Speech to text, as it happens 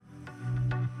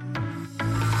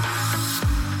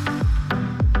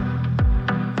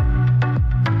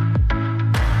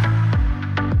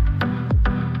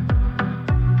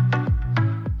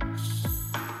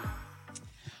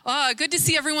Good to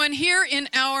see everyone here in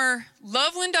our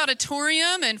Loveland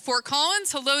Auditorium in Fort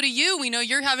Collins. Hello to you. We know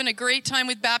you're having a great time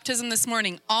with baptism this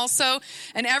morning also.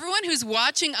 And everyone who's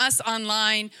watching us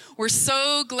online, we're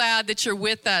so glad that you're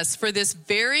with us for this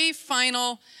very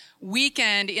final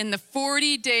weekend in the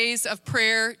 40 days of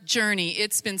prayer journey.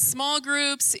 It's been small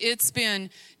groups, it's been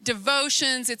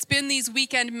devotions, it's been these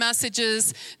weekend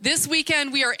messages. This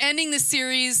weekend we are ending the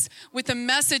series with a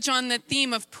message on the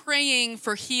theme of praying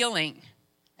for healing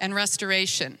and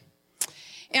restoration.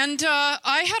 And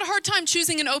I had a hard time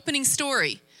choosing an opening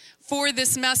story for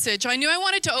this message. I knew I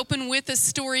wanted to open with a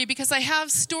story because I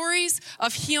have stories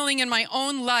of healing in my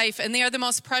own life, and they are the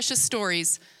most precious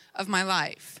stories of my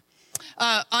life.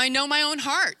 I know my own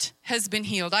heart has been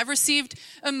healed. I've received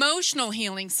emotional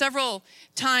healing several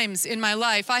times in my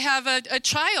life. I have a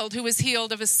child who was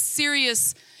healed of a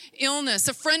serious illness.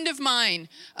 A friend of mine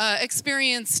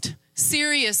experienced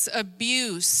serious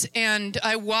abuse, and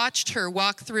I watched her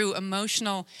walk through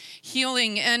emotional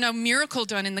healing and a miracle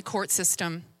done in the court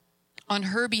system on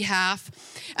her behalf.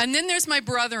 And then there's my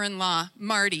brother-in-law,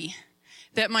 Marty,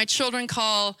 that my children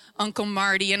call Uncle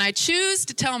Marty. And I choose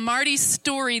to tell Marty's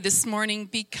story this morning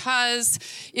because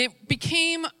it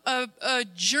became a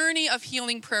journey of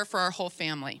healing prayer for our whole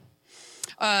family.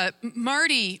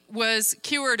 Marty was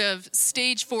cured of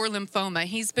stage 4 lymphoma.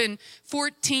 He's been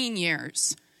 14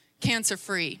 years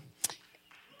cancer-free.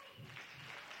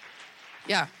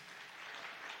 Yeah.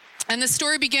 And the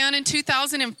story began in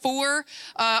 2004.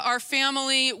 Our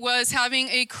family was having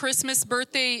a Christmas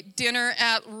birthday dinner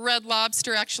at Red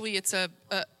Lobster. Actually, it's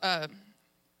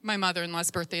my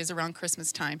mother-in-law's birthday is around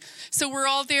Christmas time. So we're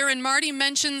all there, and Marty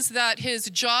mentions that his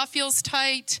jaw feels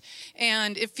tight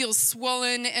and it feels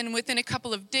swollen, and within a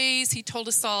couple of days, he told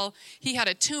us all he had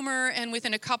a tumor, and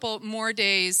within a couple more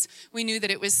days, we knew that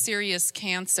it was serious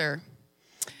cancer.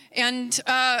 And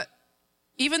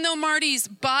even though Marty's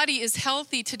body is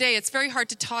healthy today, it's very hard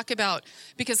to talk about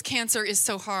because cancer is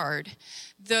so hard.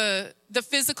 The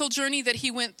physical journey that he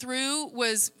went through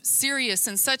was serious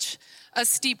and such a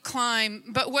steep climb.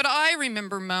 But what I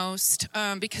remember most,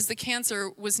 because the cancer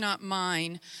was not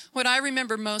mine, what I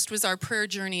remember most was our prayer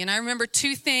journey. And I remember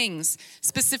two things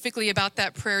specifically about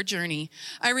that prayer journey.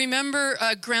 I remember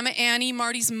Grandma Annie,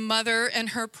 Marty's mother,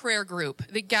 and her prayer group.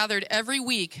 They gathered every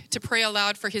week to pray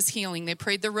aloud for his healing. They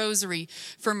prayed the rosary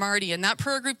for Marty. And that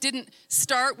prayer group didn't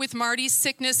start with Marty's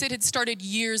sickness. It had started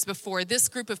years before. This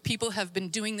group of people have been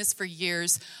doing this for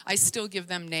years. I still give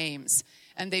them names.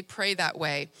 And they pray that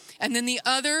way. And then the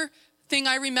other thing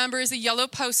I remember is a yellow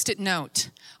Post-it note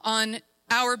on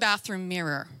our bathroom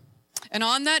mirror. And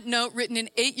on that note, written in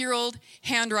 8-year-old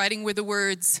handwriting, were the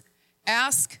words,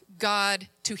 "Ask God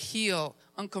to heal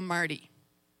Uncle Marty."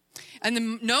 And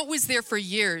the note was there for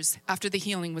years after the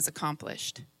healing was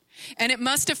accomplished. And it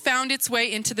must have found its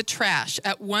way into the trash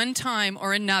at one time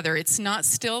or another. It's not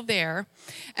still there.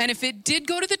 And if it did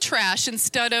go to the trash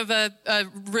instead of a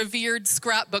revered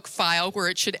scrapbook file where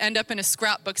it should end up in a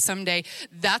scrapbook someday,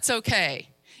 that's okay.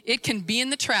 It can be in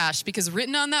the trash because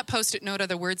written on that Post-it note are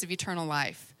the words of eternal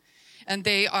life. And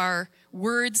they are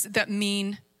words that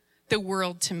mean the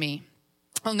world to me.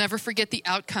 I'll never forget the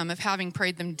outcome of having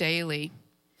prayed them daily.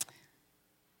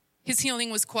 His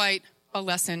healing was quite a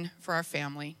lesson for our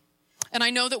family. And I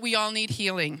know that we all need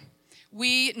healing.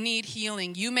 We need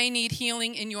healing. You may need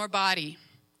healing in your body.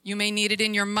 You may need it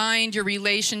in your mind, your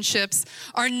relationships.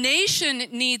 Our nation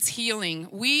needs healing.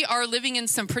 We are living in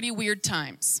some pretty weird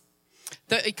times.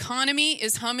 The economy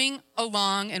is humming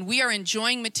along, and we are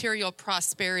enjoying material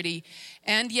prosperity,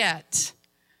 and yet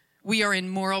we are in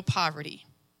moral poverty.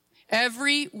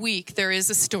 Every week there is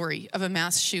a story of a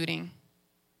mass shooting,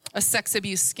 a sex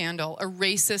abuse scandal, a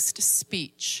racist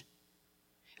speech.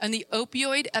 And the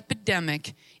opioid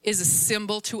epidemic is a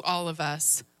symbol to all of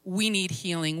us. We need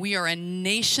healing. We are a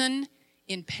nation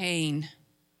in pain.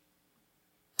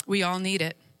 We all need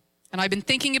it. And I've been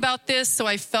thinking about this, so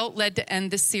I felt led to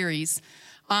end the series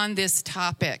on this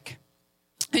topic.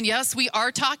 And yes, we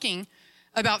are talking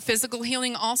about physical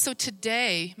healing also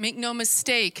today. Make no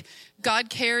mistake, God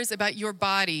cares about your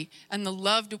body and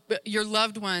your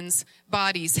loved ones'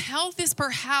 bodies. Health is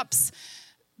perhaps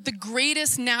the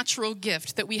greatest natural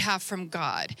gift that we have from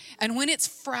God. And when it's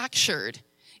fractured,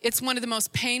 it's one of the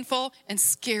most painful and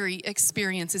scary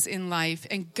experiences in life,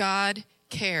 and God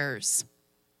cares.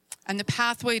 And the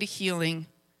pathway to healing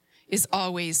is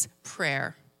always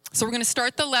prayer. So we're going to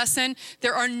start the lesson.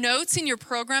 There are notes in your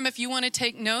program if you want to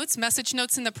take notes, message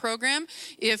notes in the program.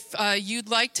 If you'd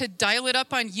like to dial it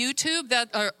up on YouTube,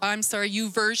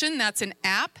 YouVersion, that's an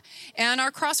app. And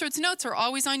our Crossroads notes are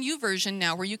always on YouVersion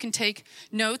now, where you can take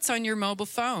notes on your mobile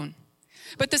phone.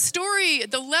 But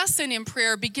the lesson in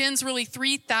prayer begins really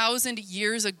 3,000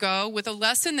 years ago with a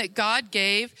lesson that God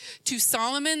gave to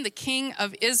Solomon, the king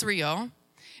of Israel.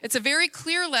 It's a very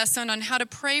clear lesson on how to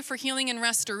pray for healing and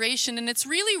restoration, and it's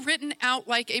really written out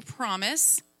like a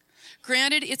promise.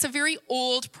 Granted, it's a very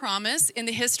old promise in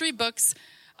the history books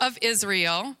of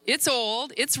Israel. It's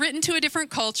old. It's written to a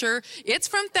different culture. It's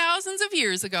from thousands of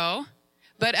years ago.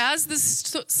 But as the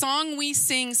song we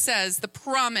sing says, the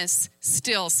promise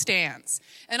still stands.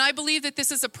 And I believe that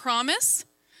this is a promise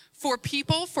for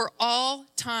people for all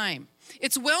time.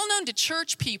 It's well known to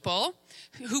church people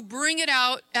who bring it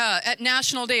out at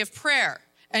National Day of Prayer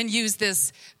and use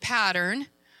this pattern.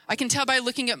 I can tell by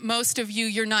looking at most of you,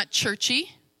 you're not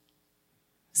churchy.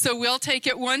 So we'll take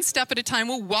it one step at a time.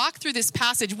 We'll walk through this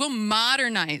passage. We'll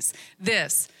modernize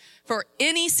this for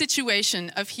any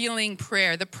situation of healing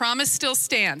prayer. The promise still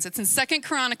stands. It's in 2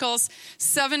 Chronicles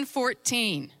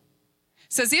 7:14. It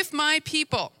says, if my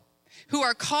people who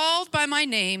are called by my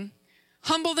name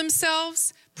humble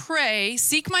themselves, pray,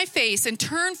 seek my face, and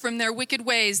turn from their wicked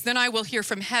ways, then I will hear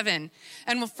from heaven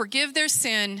and will forgive their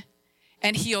sin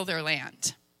and heal their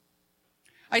land.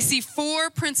 I see 4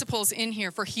 principles in here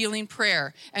for healing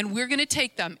prayer, and we're going to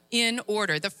take them in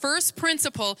order. The first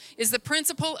principle is the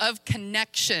principle of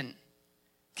connection.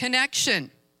 Connection.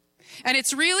 And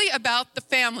it's really about the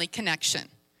family connection.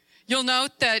 You'll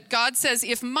note that God says,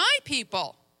 if my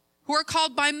people who are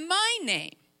called by my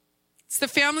name, it's the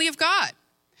family of God.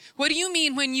 What do you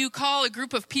mean when you call a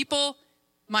group of people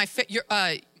my people?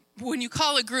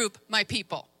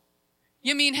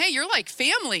 You mean, hey, you're like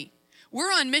family.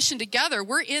 We're on mission together.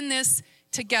 We're in this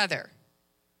together.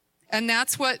 And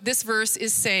that's what this verse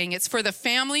is saying. It's for the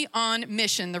family on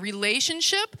mission. The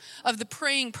relationship of the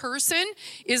praying person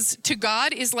to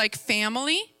God is like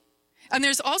family. And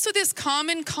there's also this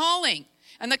common calling.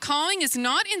 And the calling is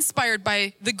not inspired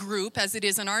by the group as it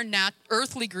is in our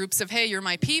earthly groups of, hey, you're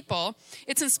my people.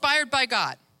 It's inspired by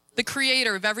God, the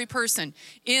creator of every person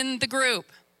in the group.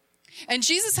 And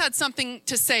Jesus had something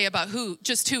to say about who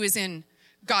is in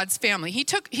God's family. He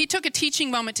took a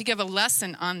teaching moment to give a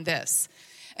lesson on this.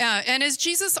 And as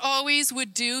Jesus always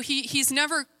would do, he's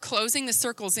never closing the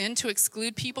circles in to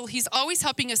exclude people. He's always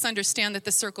helping us understand that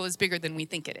the circle is bigger than we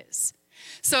think it is.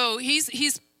 So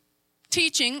he's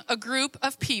teaching a group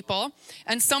of people,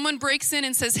 and someone breaks in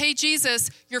and says, hey, Jesus,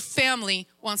 your family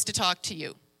wants to talk to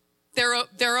you.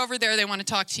 They're over there. They want to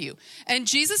talk to you. And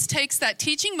Jesus takes that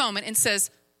teaching moment and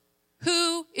says,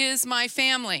 who is my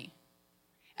family?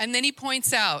 And then he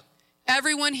points out,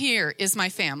 everyone here is my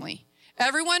family.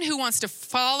 Everyone who wants to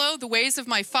follow the ways of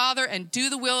my Father and do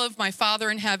the will of my Father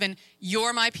in heaven,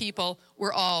 you're my people.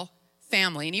 We're all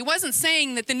family. And he wasn't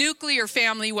saying that the nuclear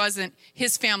family wasn't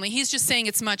his family. He's just saying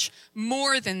it's much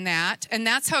more than that. And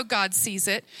that's how God sees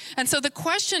it. And so the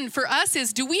question for us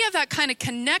is, do we have that kind of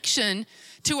connection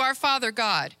to our Father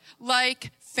God,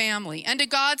 like family, and to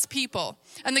God's people?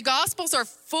 And the Gospels are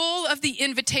full of the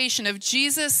invitation of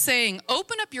Jesus saying,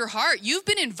 open up your heart. You've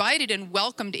been invited and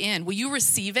welcomed in. Will you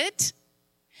receive it?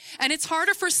 And it's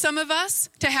harder for some of us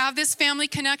to have this family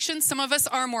connection. Some of us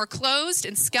are more closed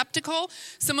and skeptical.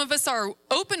 Some of us are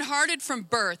open-hearted from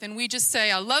birth, and we just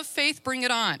say, I love faith, bring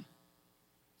it on.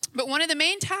 But one of the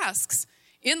main tasks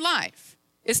in life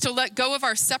is to let go of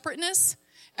our separateness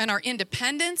and our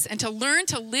independence and to learn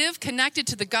to live connected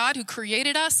to the God who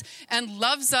created us and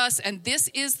loves us. And this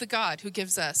is the God who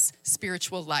gives us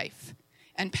spiritual life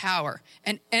and power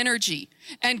and energy.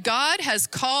 And God has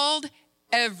called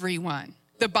everyone.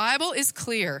 The Bible is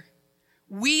clear.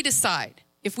 We decide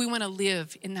if we want to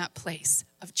live in that place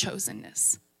of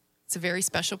chosenness. It's a very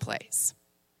special place.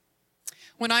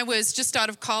 When I was just out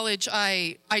of college,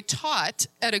 I taught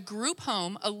at a group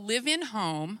home, a live-in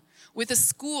home, with a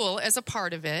school as a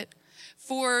part of it,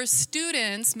 for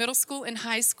students, middle school and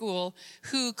high school,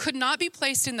 who could not be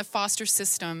placed in the foster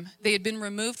system. They had been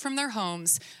removed from their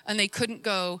homes, and they couldn't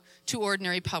go to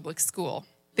ordinary public school.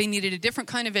 They needed a different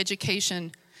kind of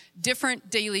education, different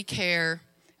daily care,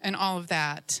 and all of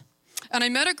that. And I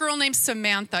met a girl named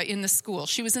Samantha in the school.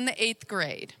 She was in the 8th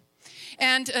grade.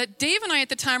 And Dave and I at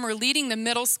the time were leading the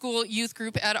middle school youth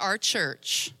group at our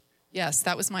church. Yes,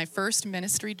 that was my first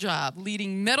ministry job,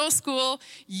 leading middle school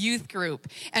youth group.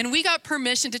 And we got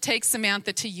permission to take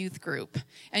Samantha to youth group.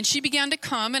 And she began to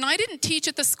come, and I didn't teach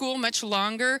at the school much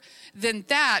longer than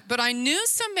that, but I knew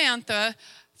Samantha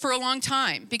for a long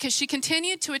time because she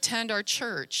continued to attend our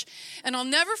church. And I'll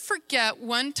never forget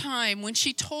one time when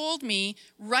she told me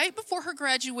right before her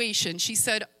graduation, she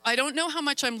said, I don't know how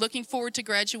much I'm looking forward to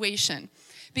graduation,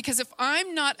 because if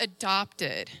I'm not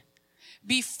adopted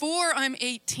before I'm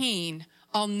 18,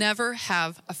 I'll never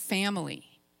have a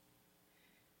family.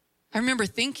 I remember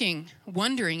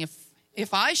wondering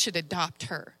if I should adopt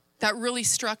her. That really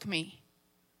struck me.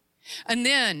 And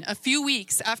then a few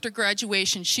weeks after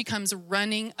graduation, she comes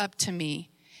running up to me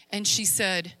and she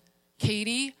said,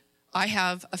 Katie, I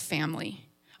have a family.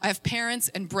 I have parents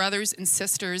and brothers and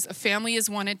sisters. A family has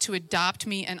wanted to adopt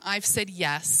me, and I've said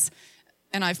yes,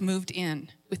 and I've moved in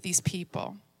with these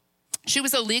people. She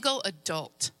was a legal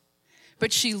adult,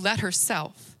 but she let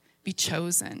herself be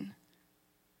chosen.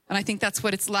 And I think that's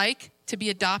what it's like to be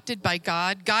adopted by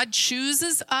God. God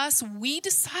chooses us. We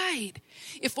decide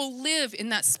if we'll live in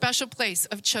that special place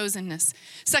of chosenness.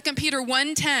 2 Peter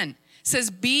 1:10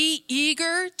 says, be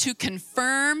eager to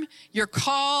confirm your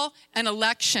call and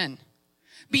election.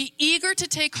 Be eager to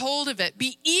take hold of it.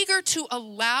 Be eager to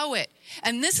allow it.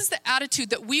 And this is the attitude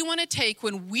that we want to take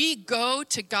when we go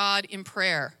to God in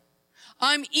prayer.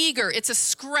 I'm eager. It's a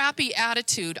scrappy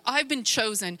attitude. I've been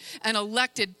chosen and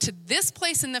elected to this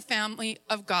place in the family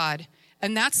of God.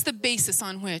 And that's the basis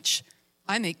on which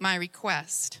I make my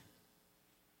request.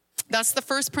 That's the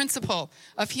first principle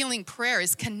of healing prayer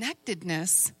is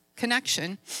connectedness,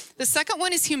 connection. The second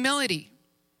one is humility.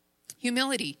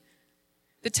 Humility.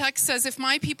 The text says, if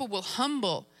my people will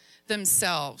humble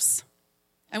themselves.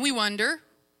 And we wonder,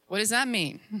 what does that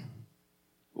mean?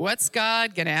 What's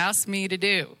God going to ask me to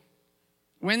do?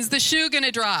 When's the shoe going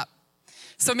to drop?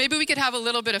 So maybe we could have a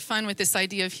little bit of fun with this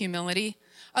idea of humility.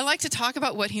 I like to talk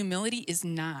about what humility is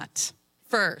not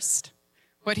first.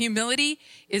 What humility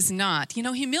is not. You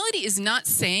know, humility is not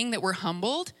saying that we're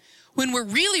humbled when we're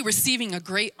really receiving a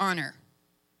great honor.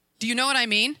 Do you know what I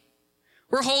mean?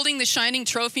 We're holding the shining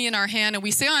trophy in our hand and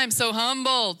we say, I'm so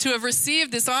humbled to have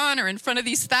received this honor in front of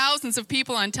these thousands of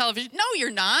people on television. No, you're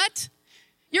not.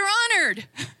 You're honored.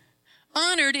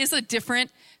 Honored is a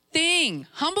different thing.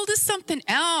 Humbled is something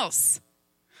else.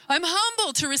 I'm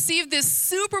humbled to receive this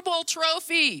Super Bowl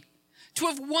trophy, to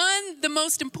have won the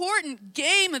most important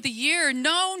game of the year.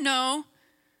 No,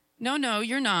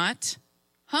 you're not.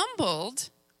 Humbled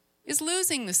is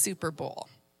losing the Super Bowl.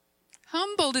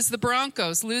 Humbled is the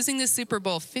Broncos losing the Super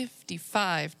Bowl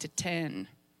 55-10,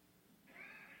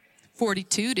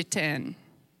 42-10,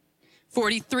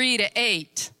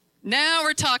 43-8. Now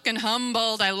we're talking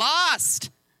humbled. I lost.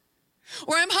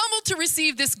 Or I'm humbled to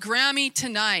receive this Grammy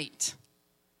tonight.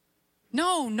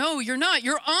 No, you're not.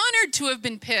 You're honored to have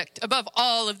been picked above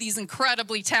all of these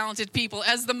incredibly talented people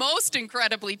as the most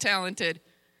incredibly talented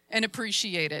and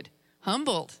appreciated.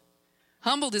 Humbled.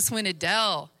 Humbled is when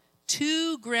Adele,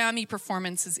 2 Grammy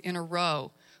performances in a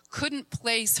row, couldn't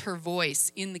place her voice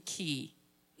in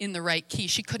the right key.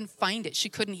 She couldn't find it. She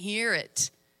couldn't hear it.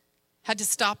 Had to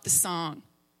stop the song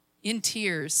in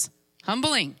tears.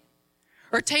 Humbling.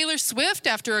 Or Taylor Swift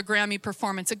after a Grammy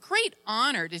performance, a great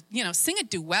honor to, sing a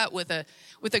duet with a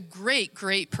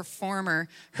great performer,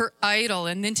 her idol,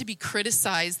 and then to be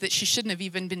criticized that she shouldn't have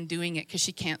even been doing it because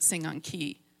she can't sing on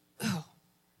key. Oh,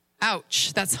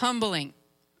 ouch, that's humbling.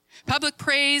 Public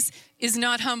praise is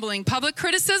not humbling. Public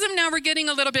criticism, now we're getting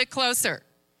a little bit closer.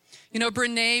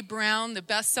 Brené Brown, the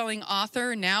best-selling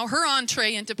author, now her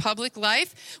entree into public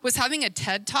life was having a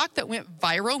TED Talk that went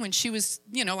viral when she was,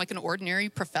 like an ordinary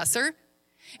professor.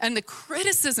 And the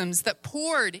criticisms that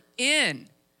poured in,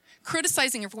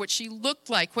 criticizing her for what she looked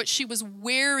like, what she was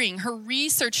wearing, her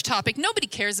research topic. Nobody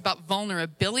cares about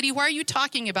vulnerability. Why are you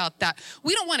talking about that?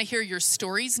 We don't want to hear your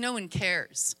stories. No one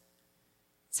cares.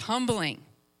 It's humbling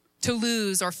to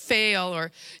lose or fail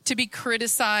or to be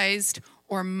criticized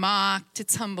or mocked.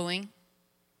 It's humbling.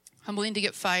 Humbling to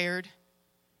get fired.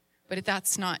 But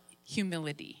that's not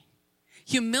humility.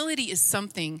 Humility is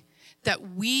something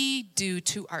that we do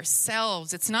to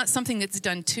ourselves. It's not something that's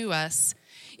done to us.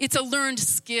 It's a learned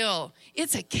skill.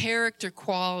 It's a character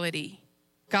quality.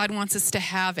 God wants us to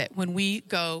have it when we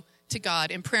go to God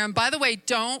in prayer. And by the way,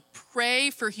 don't pray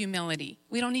for humility.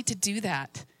 We don't need to do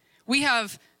that. We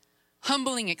have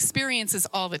humbling experiences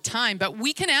all the time, but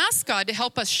we can ask God to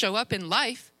help us show up in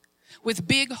life with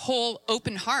big, whole,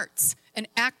 open hearts and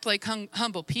act like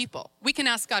humble people. We can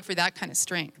ask God for that kind of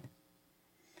strength.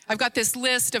 I've got this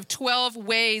list of 12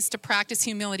 ways to practice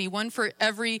humility, one for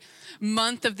every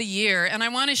month of the year, and I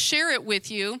want to share it with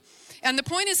you. And the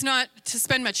point is not to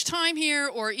spend much time here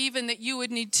or even that you would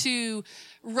need to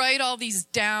write all these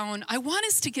down. I want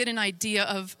us to get an idea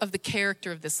of the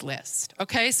character of this list,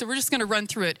 okay? So we're just going to run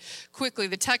through it quickly.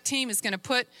 The tech team is going to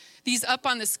put these up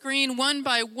on the screen one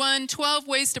by one. 12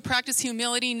 ways to practice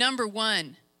humility. Number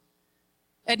 1,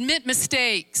 admit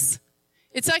mistakes.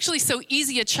 It's actually so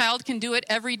easy a child can do it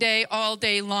every day, all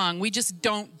day long. We just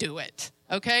don't do it,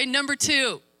 okay? Number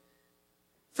 2,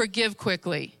 forgive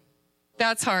quickly.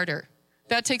 That's harder.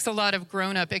 That takes a lot of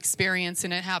grown-up experience,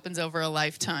 and it happens over a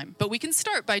lifetime. But we can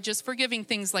start by just forgiving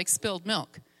things like spilled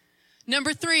milk.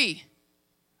 Number 3,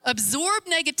 absorb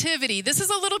negativity. This is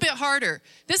a little bit harder.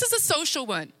 This is a social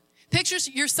one. Picture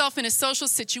yourself in a social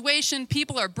situation.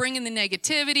 People are bringing the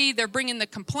negativity. They're bringing the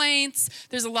complaints.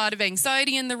 There's a lot of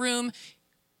anxiety in the room.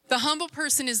 The humble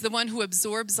person is the one who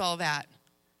absorbs all that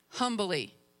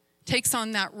humbly, takes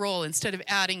on that role instead of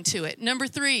adding to it. Number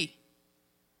 3,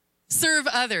 serve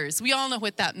others. We all know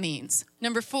what that means.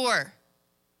 Number 5,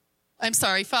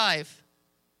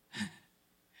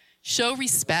 show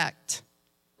respect.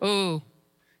 Oh,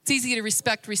 it's easy to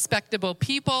respect respectable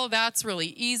people. That's really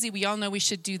easy. We all know we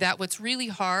should do that. What's really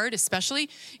hard, especially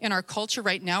in our culture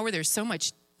right now where there's so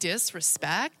much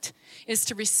disrespect, is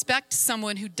to respect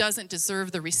someone who doesn't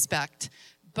deserve the respect.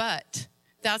 But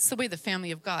that's the way the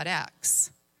family of God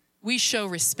acts. We show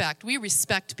respect. We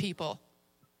respect people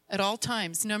at all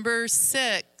times. Number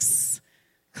 6,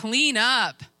 clean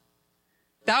up.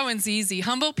 That one's easy.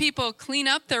 Humble people clean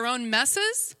up their own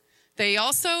messes. They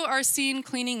also are seen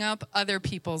cleaning up other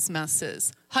people's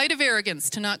messes. Height of arrogance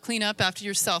to not clean up after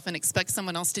yourself and expect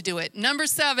someone else to do it. Number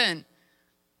 7,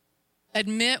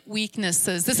 admit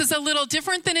weaknesses. This is a little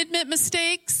different than admit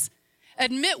mistakes.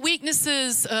 Admit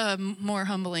weaknesses, more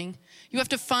humbling. You have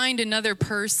to find another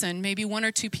person, maybe 1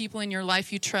 or 2 people in your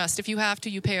life you trust. If you have to,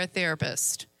 you pay a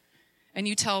therapist. And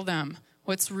you tell them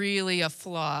what's really a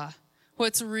flaw,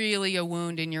 what's really a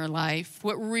wound in your life,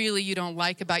 what really you don't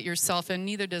like about yourself, and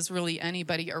neither does really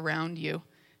anybody around you.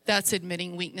 That's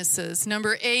admitting weaknesses.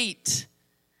 Number 8,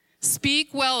 speak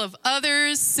well of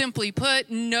others. Simply put,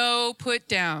 no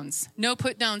put-downs. No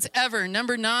put-downs ever.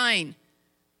 Number 9,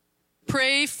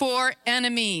 pray for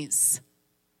enemies.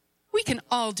 We can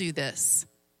all do this.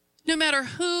 No matter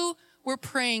who we're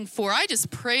praying for. I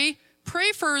just pray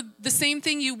for the same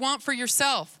thing you want for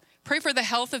yourself. Pray for the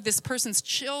health of this person's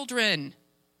children.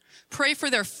 Pray for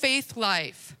their faith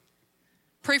life.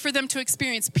 Pray for them to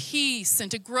experience peace and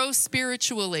to grow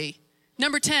spiritually.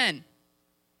 Number 10,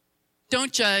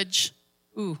 don't judge.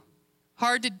 Ooh,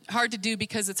 hard to do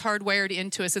because it's hardwired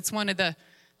into us. It's one of the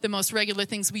most regular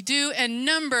things we do. And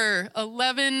number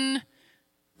 11,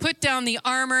 put down the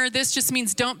armor. This just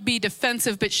means don't be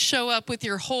defensive, but show up with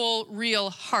your whole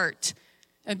real heart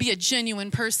and be a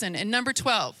genuine person. And number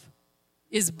 12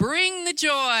 is bring the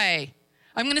joy.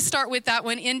 I'm going to start with that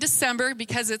one in December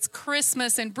because it's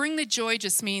Christmas, and bring the joy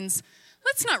just means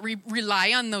let's not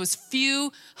rely on those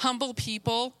few humble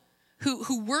people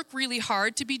who work really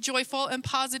hard to be joyful and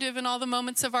positive in all the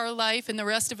moments of our life, and the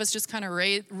rest of us just kind of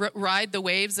ride the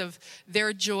waves of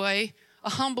their joy.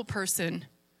 A humble person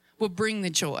will bring the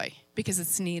joy because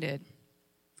it's needed.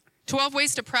 12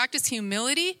 ways to practice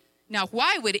humility. Now,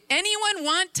 why would anyone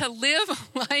want to live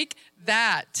like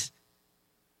that?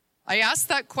 I asked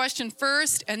that question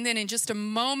first, and then in just a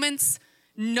moment's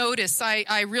notice,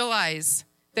 I realize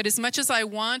that as much as I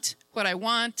want what I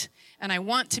want, and I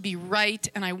want to be right,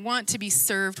 and I want to be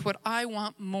served, what I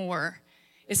want more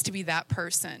is to be that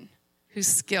person who's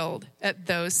skilled at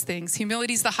those things.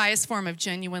 Humility is the highest form of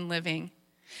genuine living.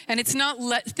 And it's not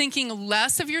thinking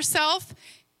less of yourself.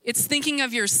 It's thinking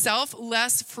of yourself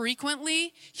less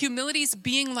frequently. Humility is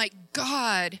being like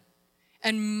God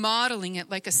and modeling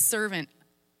it like a servant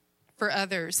for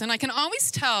others. And I can always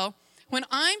tell when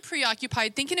I'm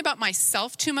preoccupied thinking about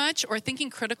myself too much or thinking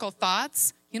critical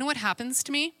thoughts, you know what happens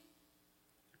to me?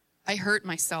 I hurt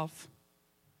myself.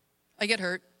 I get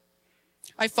hurt.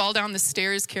 I fall down the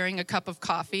stairs carrying a cup of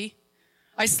coffee.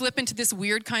 I slip into this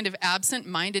weird kind of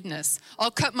absent-mindedness.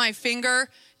 I'll cut my finger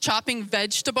chopping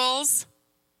vegetables.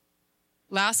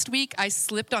 Last week, I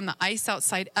slipped on the ice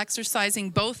outside exercising.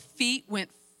 Both feet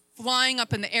went flying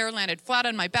up in the air, landed flat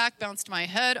on my back, bounced my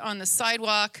head on the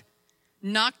sidewalk,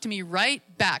 knocked me right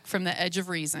back from the edge of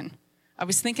reason. I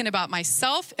was thinking about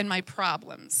myself and my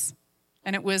problems.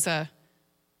 And it was a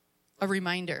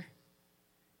reminder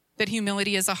that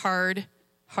humility is a hard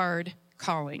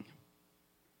calling.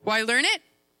 Why learn it?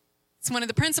 It's one of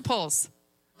the principles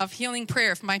of healing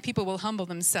prayer if my people will humble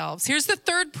themselves. Here's the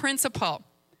third principle.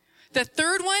 The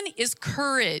third one is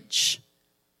courage.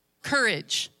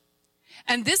 Courage.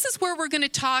 And this is where we're going to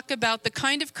talk about the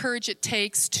kind of courage it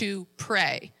takes to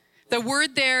pray. The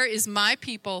word there is my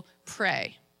people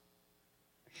pray.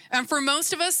 And for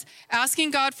most of us,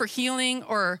 asking God for healing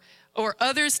or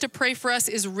others to pray for us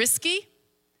is risky.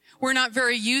 We're not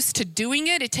very used to doing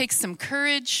it. It takes some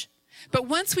courage. But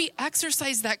once we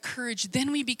exercise that courage,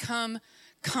 then we become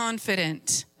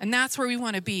confident. And that's where we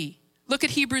want to be. Look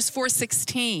at Hebrews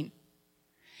 4:16.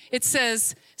 It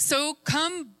says, so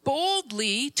come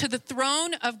boldly to the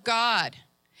throne of God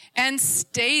and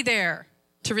stay there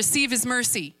to receive his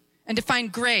mercy. and to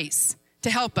find grace to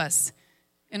help us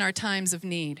in our times of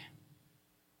need.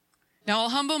 Now, I'll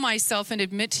humble myself and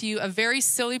admit to you a very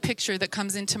silly picture that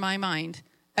comes into my mind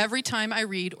every time I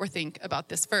read or think about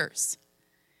this verse.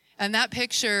 And that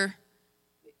picture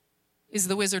is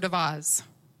the Wizard of Oz.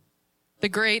 The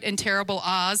great and terrible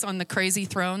Oz on the crazy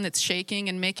throne that's shaking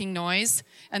and making noise,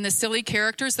 and the silly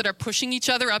characters that are pushing each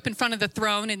other up in front of the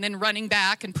throne and then running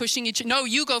back and pushing no,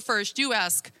 you go first, you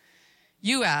ask.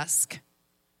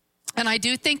 And I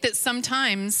do think that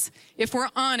sometimes, if we're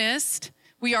honest,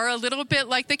 we are a little bit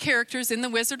like the characters in the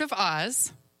Wizard of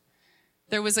Oz.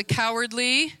 There was a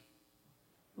cowardly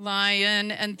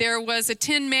lion, and there was a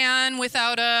tin man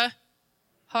without a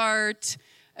heart,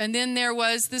 and then there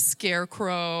was the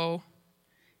scarecrow.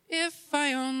 If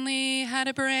I only had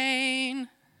a brain.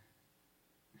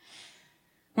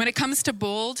 When it comes to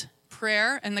bold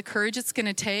prayer and the courage it's going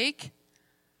to take,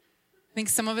 I think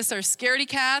some of us are scaredy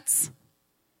cats.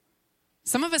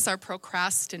 Some of us are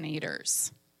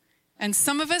procrastinators. And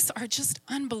some of us are just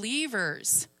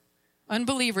unbelievers.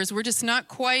 We're just not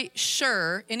quite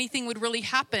sure anything would really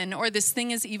happen or this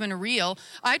thing is even real.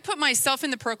 I'd put myself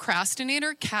in the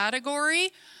procrastinator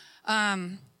category.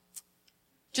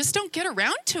 Just don't get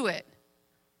around to it.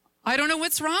 I don't know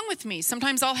what's wrong with me.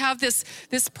 Sometimes I'll have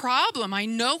this problem. I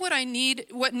know what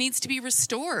needs to be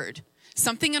restored.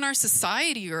 Something in our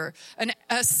society or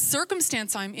a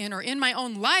circumstance I'm in or in my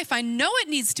own life, I know it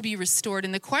needs to be restored.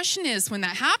 And the question is, when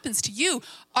that happens to you,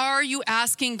 are you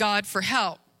asking God for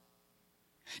help?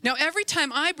 Now, every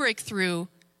time I break through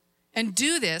and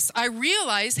do this, I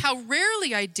realize how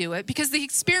rarely I do it because the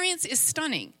experience is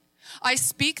stunning. I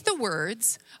speak the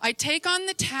words, I take on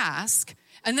the task,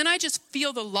 and then I just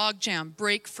feel the logjam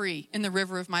break free in the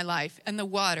river of my life and the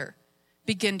water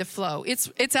begin to flow.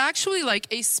 It's actually like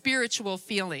a spiritual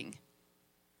feeling.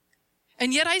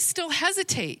 And yet I still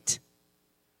hesitate.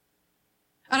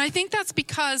 And I think that's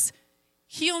because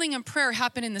healing and prayer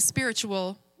happen in the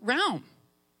spiritual realm.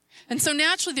 And so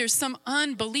naturally there's some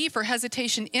unbelief or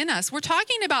hesitation in us. We're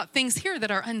talking about things here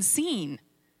that are unseen.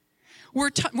 We're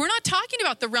not talking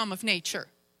about the realm of nature,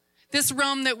 this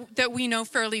realm that we know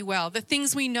fairly well, the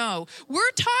things we know.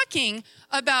 We're talking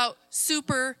about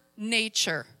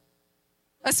supernature,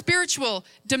 a spiritual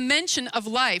dimension of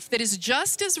life that is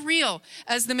just as real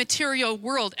as the material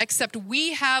world, except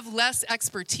we have less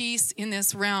expertise in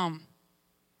this realm.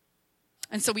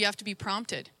 And so we have to be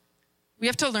prompted. We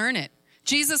have to learn it.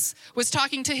 Jesus was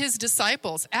talking to his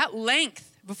disciples at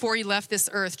length before he left this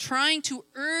earth, trying to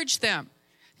urge them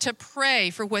to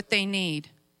pray for what they need.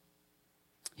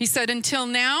 He said, until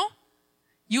now,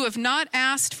 you have not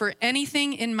asked for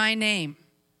anything in my name.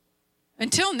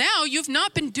 Until now, you've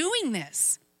not been doing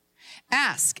this.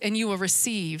 Ask and you will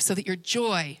receive so that your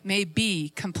joy may be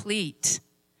complete.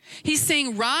 He's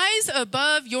saying, rise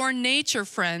above your nature,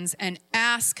 friends, and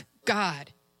ask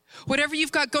God. Whatever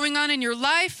you've got going on in your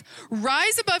life,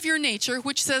 rise above your nature,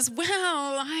 which says, well,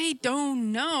 I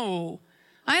don't know.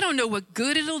 I don't know what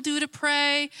good it'll do to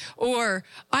pray, or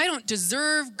I don't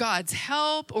deserve God's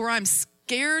help, or I'm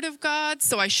scared of God,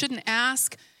 so I shouldn't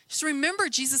ask. Just remember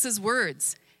Jesus'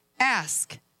 words.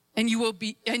 Ask, and you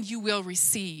will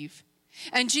receive.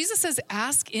 And Jesus says,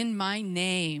 ask in my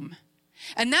name.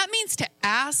 And that means to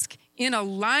ask in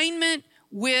alignment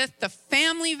with the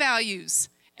family values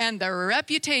and the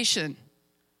reputation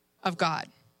of God,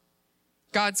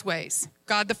 God's ways,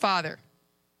 God the Father.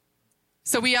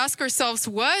 So we ask ourselves,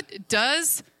 what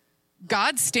does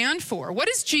God stand for? What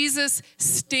does Jesus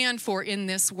stand for in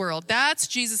this world? That's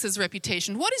Jesus'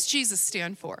 reputation. What does Jesus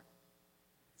stand for?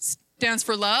 Stands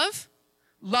for love,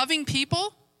 loving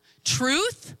people,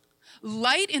 truth,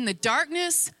 light in the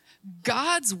darkness,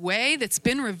 God's way that's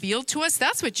been revealed to us.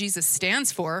 That's what Jesus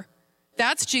stands for.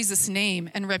 That's Jesus' name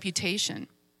and reputation.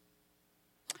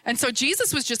 And so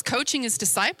Jesus was just coaching his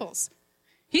disciples.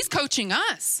 He's coaching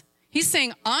us. He's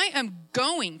saying, I am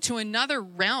going to another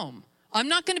realm. I'm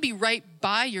not going to be right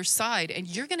by your side, and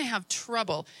you're going to have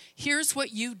trouble. Here's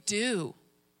what you do.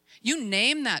 You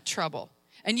name that trouble,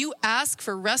 and you ask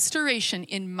for restoration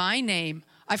in my name.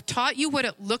 I've taught you what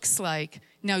it looks like.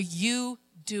 Now you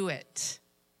do it.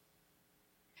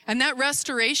 And that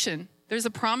restoration, there's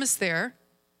a promise there.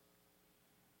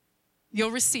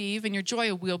 You'll receive, and your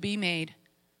joy will be made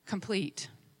complete.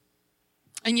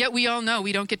 And yet we all know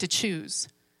we don't get to choose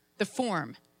the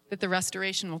form that the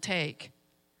restoration will take.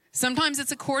 Sometimes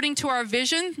it's according to our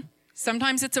vision.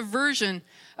 Sometimes it's a version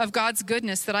of God's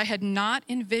goodness that I had not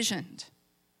envisioned.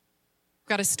 I've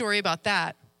got a story about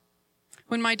that.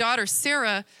 When my daughter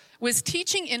Sarah was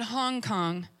teaching in Hong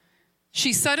Kong,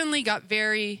 she suddenly got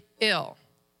very ill.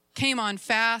 Came on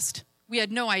fast. We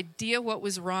had no idea what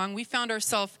was wrong. We found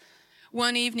ourselves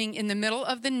one evening in the middle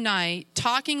of the night,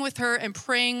 talking with her and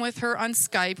praying with her on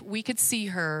Skype. We could see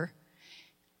her,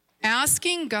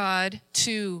 asking God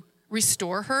to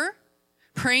restore her,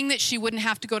 praying that she wouldn't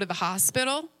have to go to the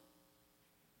hospital.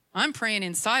 I'm praying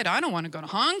inside. I don't want to go to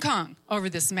Hong Kong over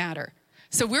this matter.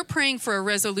 So we're praying for a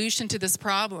resolution to this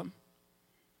problem.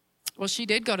 Well, she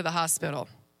did go to the hospital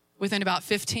within about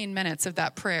 15 minutes of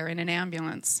that prayer in an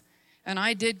ambulance. And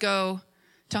I did go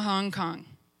to Hong Kong.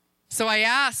 So I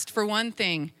asked for one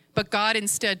thing, but God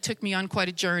instead took me on quite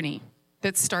a journey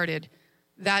that started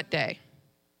that day.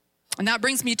 And that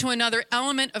brings me to another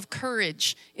element of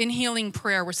courage in healing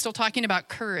prayer. We're still talking about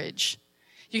courage.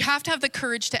 You have to have the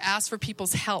courage to ask for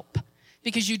people's help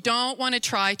because you don't want to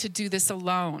try to do this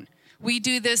alone. We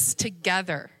do this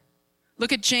together.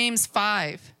 Look at James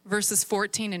 5, verses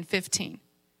 14 and 15.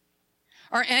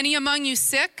 Are any among you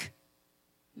sick?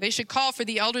 They should call for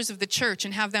the elders of the church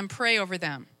and have them pray over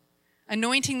them,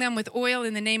 anointing them with oil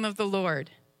in the name of the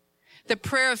Lord. The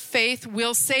prayer of faith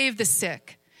will save the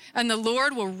sick, and the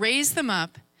Lord will raise them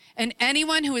up, and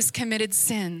anyone who has committed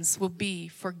sins will be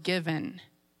forgiven.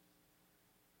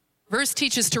 Verse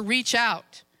teaches to reach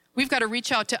out. We've got to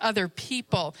reach out to other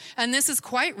people, and this is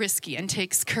quite risky and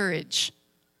takes courage.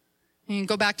 You can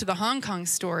go back to the Hong Kong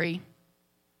story.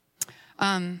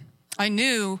 I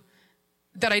knew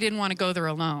that I didn't want to go there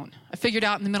alone. I figured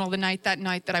out in the middle of the night that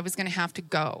I was going to have to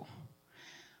go.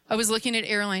 I was looking at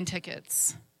airline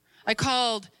tickets. I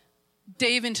called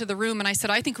Dave into the room and I said,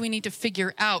 I think we need to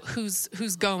figure out who's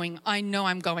going. I know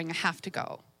I'm going. I have to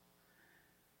go.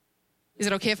 Is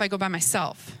it okay if I go by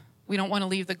myself? We don't want to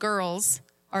leave the girls,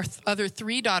 our other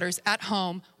 3 daughters, at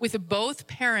home with both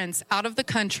parents out of the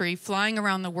country, flying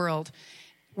around the world,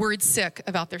 worried sick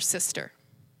about their sister.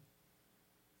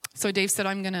 So Dave said,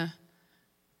 I'm gonna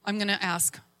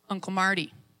ask Uncle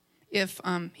Marty if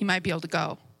he might be able to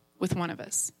go with one of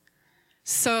us.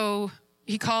 So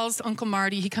he calls Uncle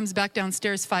Marty. He comes back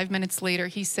downstairs 5 minutes later.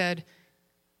 He said,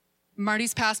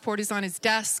 Marty's passport is on his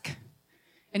desk,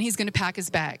 and he's going to pack his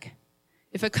bag.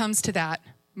 If it comes to that,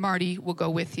 Marty will go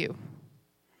with you.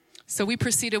 So we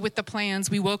proceeded with the plans.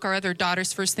 We woke our other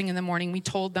daughters first thing in the morning. We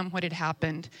told them what had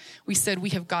happened. We said,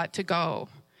 we have got to go.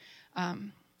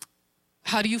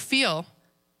 How do you feel?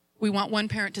 We want one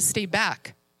parent to stay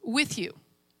back with you.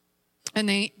 And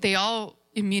they all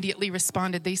immediately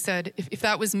responded. They said, if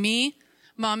that was me,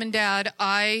 Mom and Dad,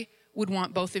 I would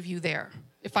want both of you there.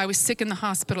 If I was sick in the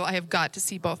hospital, I have got to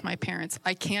see both my parents.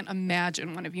 I can't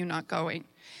imagine one of you not going.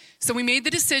 So we made the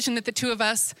decision that the 2 of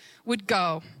us would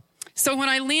go. So when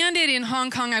I landed in Hong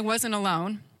Kong, I wasn't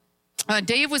alone.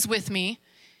 Dave was with me.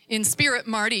 In spirit,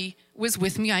 Marty was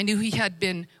with me. I knew he had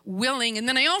been willing. And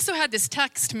then I also had this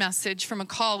text message from a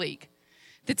colleague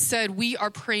that said, we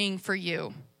are praying for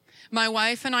you. My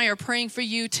wife and I are praying for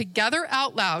you together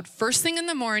out loud, first thing in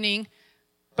the morning,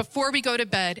 before we go to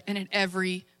bed, and at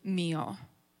every meal.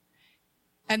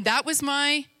 And that was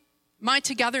my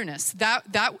togetherness.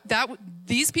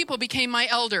 These people became my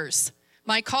elders.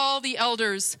 The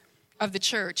elders of the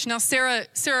church. Now,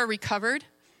 Sarah recovered,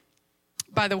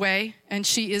 by the way, and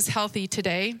she is healthy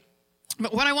today.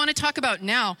 But what I want to talk about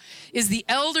now is the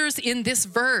elders in this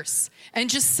verse, and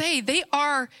just say they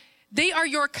are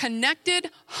your connected,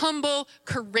 humble,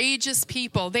 courageous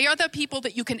people. They are the people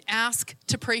that you can ask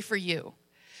to pray for you,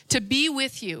 to be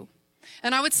with you.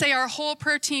 And I would say our whole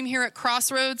prayer team here at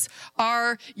Crossroads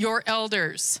are your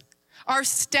elders. Our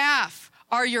staff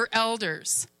are your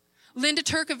elders. Linda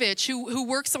Turkovich, who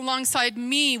works alongside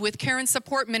me with Karen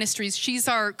Support Ministries, she's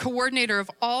our coordinator of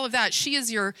all of that. She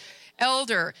is your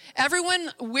elder. Everyone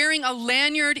wearing a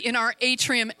lanyard in our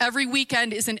atrium every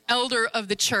weekend is an elder of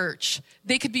the church.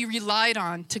 They could be relied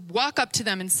on to walk up to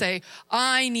them and say,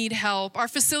 I need help. Our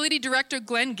facility director,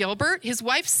 Glenn Gilbert, his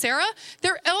wife, Sarah,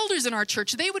 they're elders in our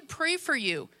church. They would pray for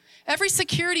you. Every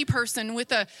security person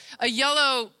with a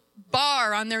yellow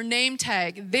bar on their name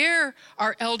tag, they're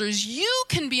our elders. You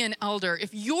can be an elder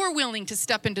if you're willing to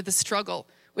step into the struggle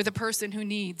with a person who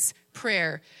needs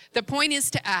prayer. The point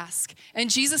is to ask. And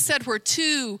Jesus said, where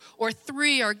 2 or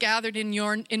 3 are gathered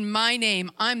in my name,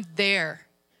 I'm there.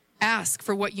 Ask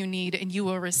for what you need and you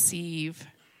will receive.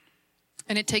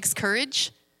 And it takes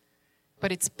courage,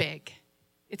 but it's big.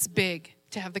 It's big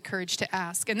to have the courage to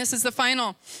ask. And this is the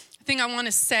final thing I want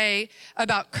to say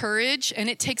about courage. And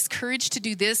it takes courage to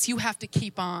do this. You have to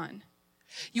keep on.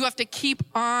 You have to keep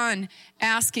on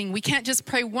asking. We can't just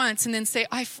pray once and then say,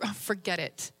 forget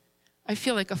it. I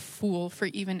feel like a fool for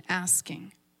even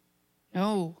asking.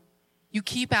 No, you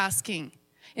keep asking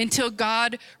until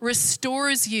God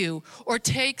restores you or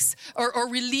takes or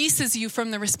releases you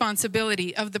from the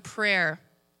responsibility of the prayer.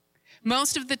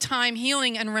 Most of the time,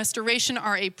 healing and restoration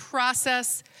are a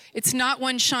process. It's not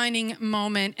one shining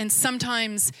moment, and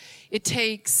sometimes it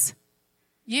takes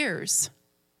years.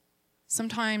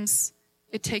 Sometimes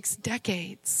it takes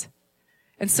decades.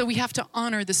 And so we have to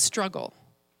honor the struggle.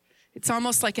 It's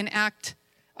almost like an act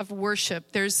of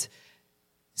worship. There's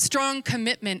strong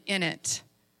commitment in it.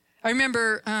 I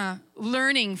remember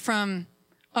learning from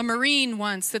a Marine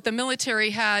once that the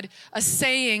military had a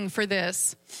saying for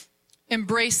this: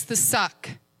 embrace the suck.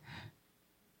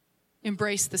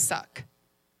 Embrace the suck.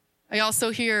 I also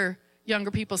hear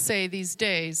younger people say these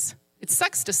days, it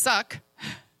sucks to suck.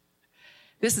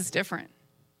 This is different.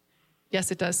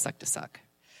 Yes, it does suck to suck.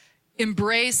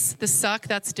 Embrace the suck,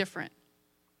 that's different.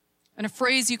 And a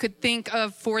phrase you could think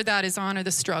of for that is honor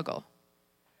the struggle.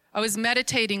 I was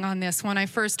meditating on this when I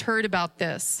first heard about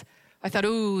this. I thought,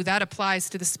 ooh, that applies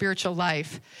to the spiritual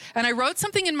life. And I wrote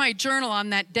something in my journal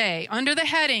on that day under the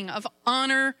heading of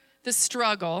honor the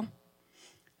struggle.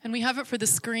 And we have it for the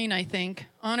screen, I think.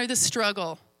 Honor the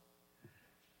struggle.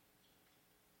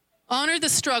 Honor the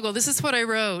struggle. This is what I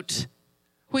wrote.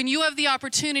 When you have the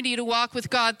opportunity to walk with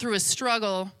God through a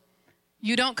struggle,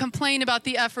 you don't complain about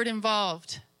the effort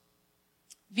involved.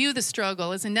 View the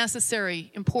struggle as a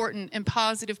necessary, important, and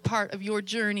positive part of your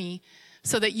journey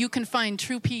so that you can find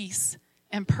true peace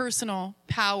and personal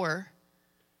power.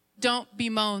 Don't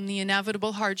bemoan the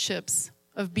inevitable hardships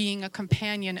of being a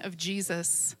companion of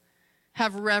Jesus.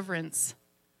 Have reverence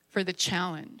for the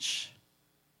challenge.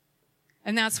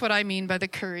 And that's what I mean by the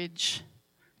courage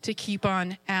to keep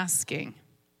on asking.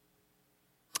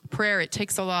 Prayer, it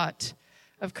takes a lot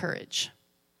of courage.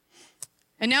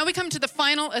 And now we come to the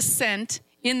final ascent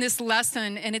in this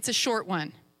lesson, and it's a short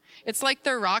one. It's like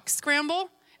the rock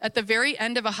scramble at the very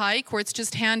end of a hike where it's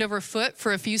just hand over foot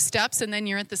for a few steps and then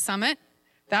you're at the summit.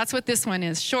 That's what this one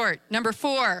is, short. Number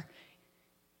 4,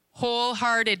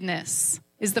 wholeheartedness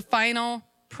is the final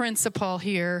principle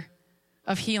here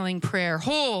of healing prayer.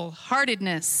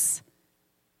 Wholeheartedness.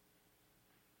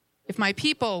 If my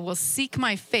people will seek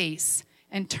my face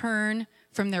and turn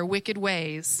from their wicked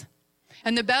ways.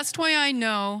 And the best way I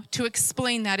know to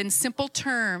explain that in simple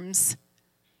terms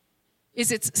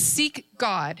is it's seek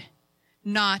God,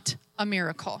 not a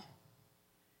miracle.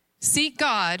 Seek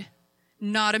God,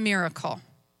 not a miracle.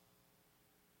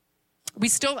 We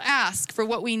still ask for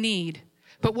what we need,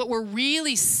 but what we're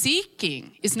really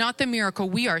seeking is not the miracle.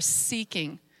 We are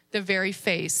seeking the very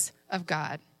face of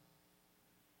God.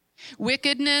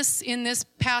 Wickedness in this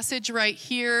passage right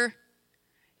here,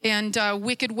 and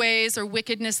wicked ways or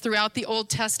wickedness throughout the Old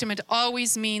Testament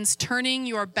always means turning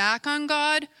your back on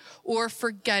God or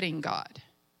forgetting God.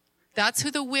 That's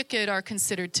who the wicked are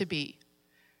considered to be.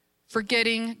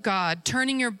 Forgetting God,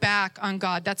 turning your back on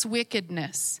God, that's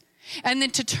wickedness. And then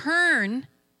to turn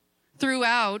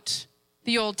throughout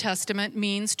the Old Testament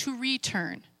means to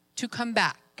return, to come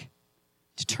back,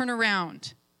 to turn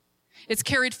around. It's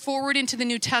carried forward into the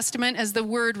New Testament as the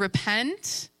word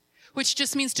repent, which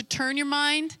just means to turn your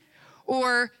mind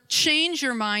or change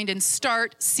your mind and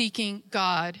start seeking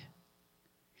God.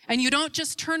 And you don't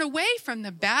just turn away from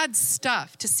the bad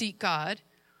stuff to seek God,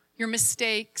 your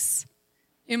mistakes,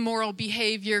 immoral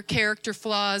behavior, character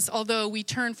flaws, although we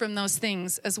turn from those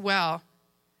things as well.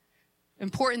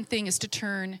 Important thing is to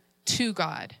turn to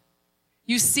God.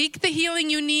 You seek the healing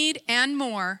you need and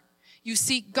more. You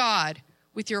seek God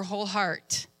with your whole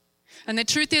heart. And the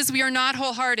truth is we are not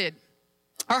wholehearted.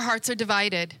 Our hearts are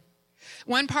divided.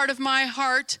 One part of my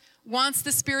heart wants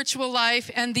the spiritual life,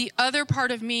 and the other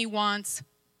part of me wants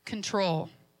control.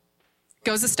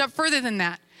 Goes a step further than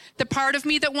that. The part of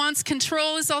me that wants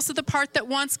control is also the part that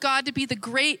wants God to be the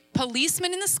great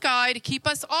policeman in the sky to keep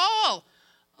us all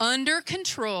under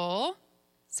control,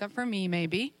 except for me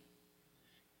maybe.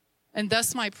 And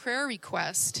thus my prayer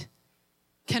request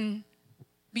can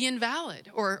be invalid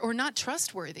or not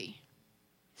trustworthy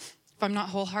if I'm not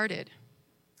wholehearted.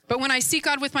 But when I seek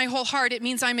God with my whole heart, it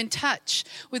means I'm in touch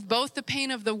with both the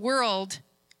pain of the world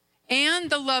and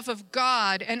the love of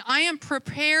God, and I am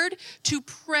prepared to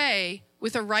pray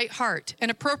with a right heart and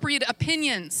appropriate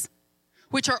opinions,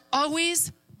 which are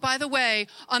always, by the way,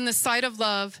 on the side of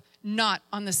love, not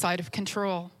on the side of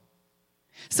control.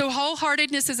 So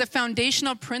wholeheartedness is a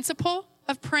foundational principle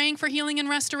of praying for healing and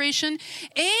restoration,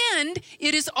 and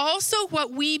it is also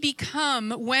what we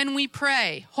become when we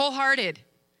pray, wholehearted.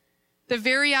 The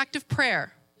very act of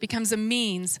prayer becomes a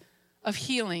means of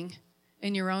healing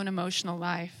in your own emotional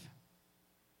life.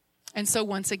 And so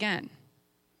once again,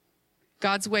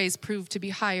 God's ways prove to be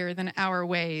higher than our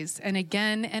ways. And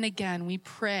again, we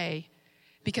pray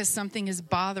because something is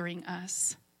bothering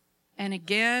us. And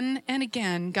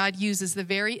again, God uses the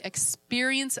very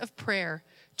experience of prayer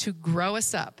to grow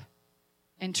us up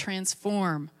and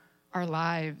transform our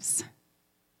lives.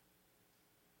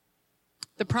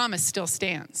 The promise still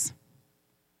stands.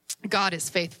 God is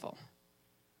faithful.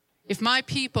 If my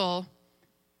people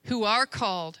who are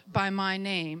called by my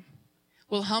name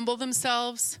will humble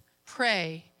themselves,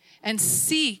 pray, and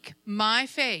seek my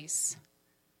face,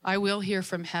 I will hear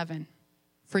from heaven,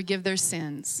 forgive their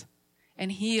sins,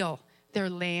 and heal their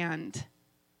land.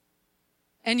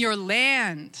 And your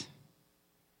land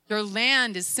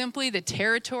is simply the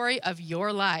territory of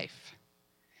your life.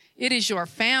 It is your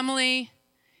family.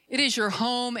 It is your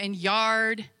home and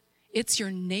yard. It's your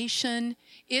nation.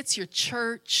 It's your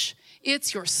church.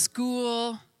 It's your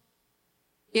school.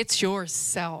 It's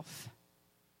yourself.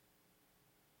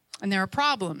 And there are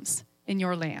problems in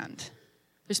your land.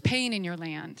 There's pain in your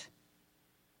land.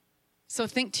 So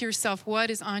think to yourself, what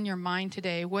is on your mind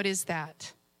today? What is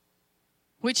that?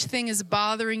 Which thing is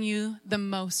bothering you the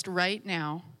most right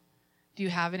now? Do you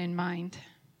have it in mind?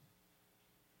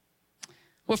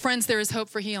 Well, friends, there is hope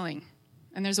for healing,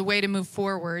 and there's a way to move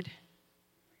forward.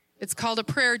 It's called a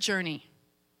prayer journey,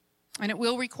 and it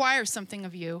will require something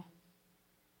of you.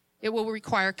 It will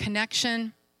require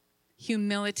connection,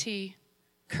 humility,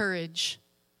 courage,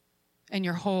 and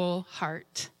your whole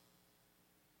heart.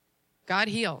 God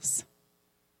heals.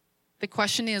 The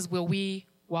question is, will we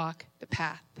walk the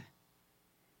path?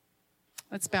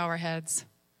 Let's bow our heads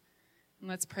and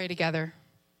let's pray together.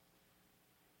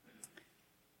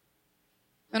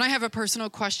 And I have a personal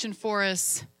question for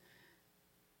us,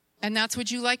 and that's,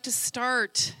 would you like to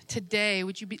start today?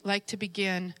 Would you like to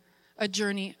begin a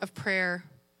journey of prayer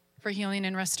for healing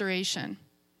and restoration?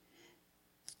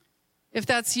 If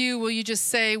that's you, will you just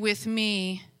say with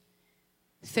me,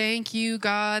 thank you,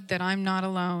 God, that I'm not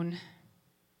alone.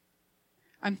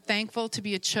 I'm thankful to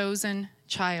be a chosen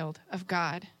child of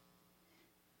God.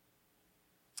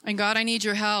 And God, I need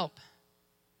your help.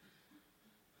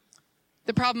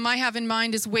 The problem I have in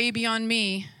mind is way beyond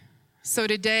me. So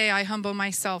today I humble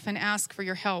myself and ask for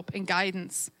your help and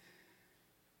guidance.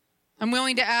 I'm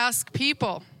willing to ask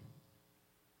people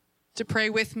to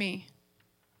pray with me.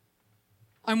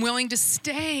 I'm willing to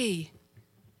stay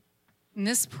in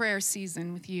this prayer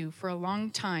season with you for a long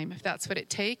time, if that's what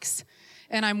it takes.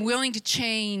 And I'm willing to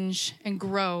change and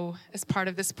grow as part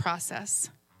of this process.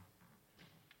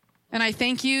 And I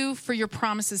thank you for your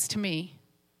promises to me,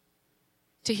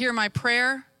 to hear my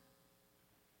prayer,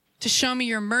 to show me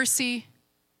your mercy,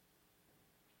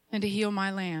 and to heal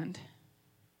my land.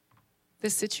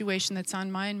 This situation that's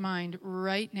on my mind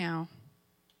right now.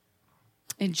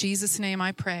 In Jesus' name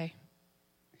I pray.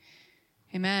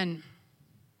 Amen.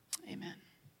 Amen.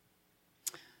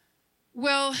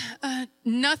 Well,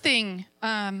 nothing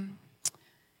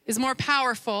is more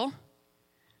powerful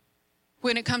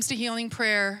when it comes to healing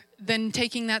prayer than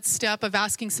taking that step of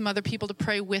asking some other people to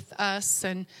pray with us.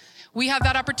 And we have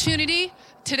that opportunity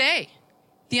today.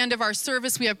 At the end of our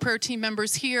service, we have prayer team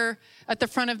members here at the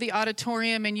front of the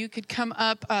auditorium, and you could come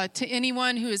up to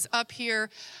anyone who is up here.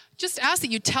 Just ask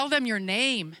that you tell them your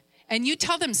name, and you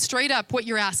tell them straight up what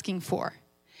you're asking for.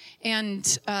 And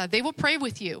they will pray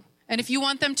with you. And if you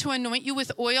want them to anoint you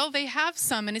with oil, they have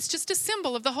some, and it's just a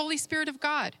symbol of the Holy Spirit of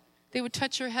God. They would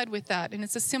touch your head with that, and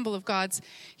it's a symbol of God's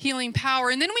healing power.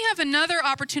 And then we have another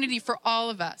opportunity for all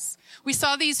of us. We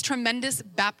saw these tremendous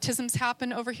baptisms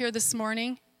happen over here this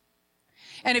morning.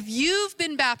 And if you've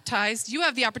been baptized, you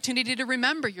have the opportunity to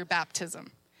remember your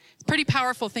baptism. It's a pretty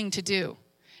powerful thing to do.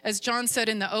 As John said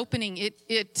in the opening,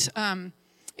 it's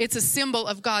a symbol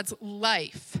of God's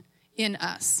life in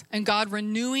us, and God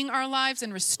renewing our lives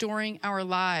and restoring our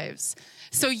lives.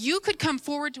 So you could come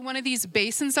forward to one of these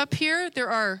basins up here. There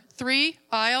are 3,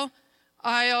 aisle,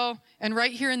 and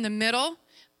right here in the middle.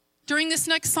 During this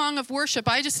next song of worship,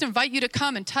 I just invite you to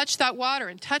come and touch that water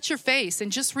and touch your face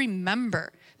and just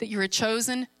remember that you're a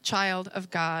chosen child of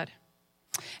God.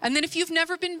 And then if you've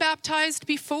never been baptized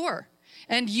before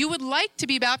and you would like to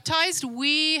be baptized,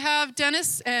 we have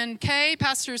Dennis and Kay.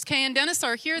 Pastors Kay and Dennis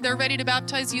are here. They're ready to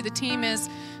baptize you. The team is,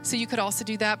 so you could also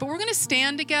do that. But we're going to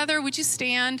stand together. Would you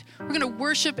stand? We're going to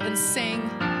worship and sing.